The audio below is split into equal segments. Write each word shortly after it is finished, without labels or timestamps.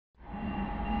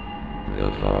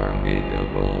the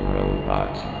formidable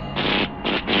robot.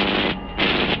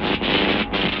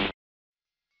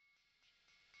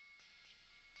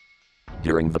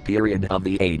 During the period of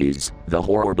the 80s, the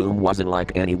horror boom wasn't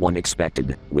like anyone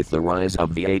expected, with the rise of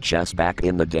VHS back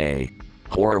in the day.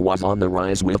 Horror was on the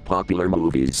rise with popular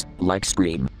movies, like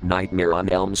Scream, Nightmare on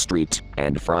Elm Street,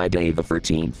 and Friday the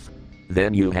 13th.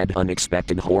 Then you had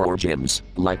unexpected horror gems,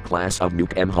 like Class of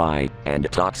Nuke 'Em High, and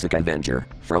Toxic Avenger,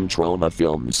 from Trauma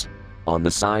Films. On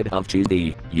the side of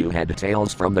TV, you had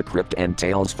Tales from the Crypt and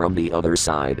Tales from the Other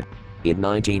Side. In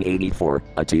 1984,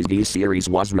 a TV series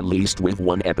was released with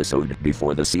one episode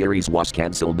before the series was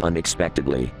cancelled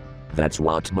unexpectedly. That's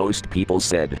what most people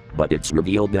said, but it's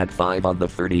revealed that 5 of the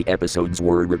 30 episodes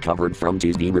were recovered from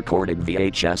TV recorded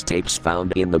VHS tapes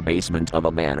found in the basement of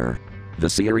a manor. The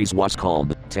series was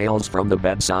called Tales from the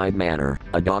Bedside Manor,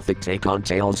 a gothic take on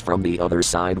Tales from the Other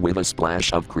Side with a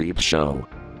splash of creep show.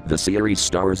 The series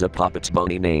stars a puppet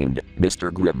bunny named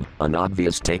Mr. Grimm, an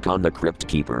obvious take on the Crypt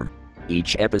Keeper.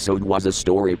 Each episode was a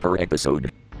story per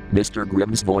episode. Mr.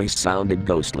 Grimm's voice sounded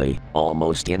ghostly,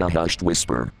 almost in a hushed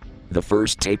whisper. The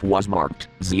first tape was marked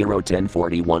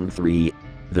 01041-3.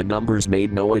 The numbers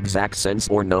made no exact sense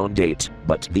or known date,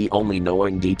 but the only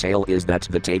knowing detail is that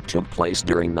the tape took place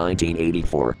during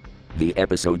 1984. The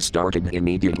episode started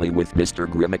immediately with Mr.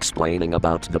 Grimm explaining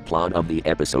about the plot of the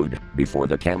episode, before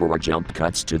the camera jump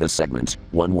cuts to the segment,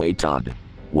 One Way Todd.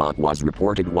 What was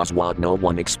reported was what no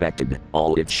one expected.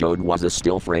 All it showed was a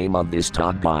still frame of this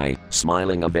Todd guy,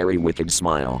 smiling a very wicked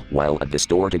smile, while a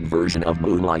distorted version of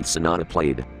Moonlight Sonata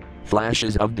played.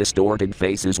 Flashes of distorted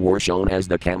faces were shown as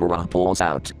the camera pulls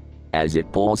out. As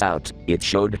it pulls out, it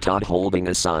showed Todd holding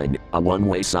a sign, a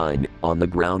one-way sign. On the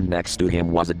ground next to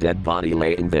him was a dead body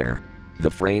laying there. The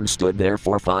frame stood there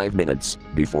for 5 minutes,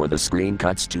 before the screen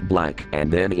cuts to black and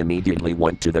then immediately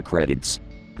went to the credits.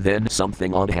 Then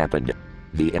something odd happened.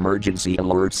 The emergency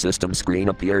alert system screen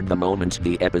appeared the moment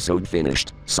the episode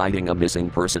finished, citing a missing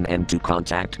person and to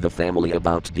contact the family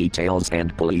about details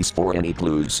and police for any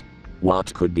clues.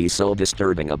 What could be so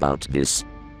disturbing about this?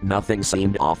 Nothing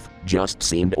seemed off, just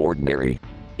seemed ordinary.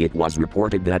 It was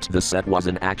reported that the set was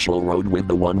an actual road with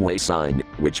the one-way sign,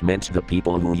 which meant the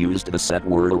people who used the set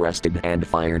were arrested and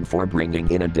fired for bringing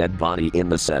in a dead body in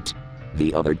the set.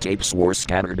 The other tapes were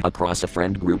scattered across a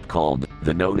friend group called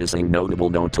the Noticing Notable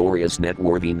Notorious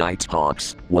Networthy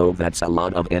Nighthawks. Whoa, that's a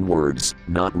lot of N-words,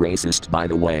 not racist by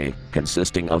the way,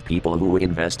 consisting of people who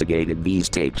investigated these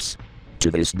tapes. To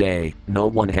this day, no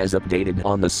one has updated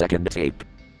on the second tape.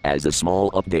 As a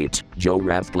small update, Joe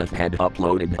Radcliffe had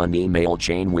uploaded an email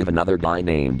chain with another guy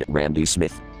named Randy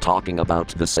Smith, talking about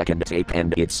the second tape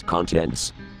and its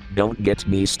contents. Don't get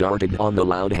me started on the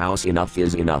Loud House, enough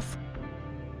is enough.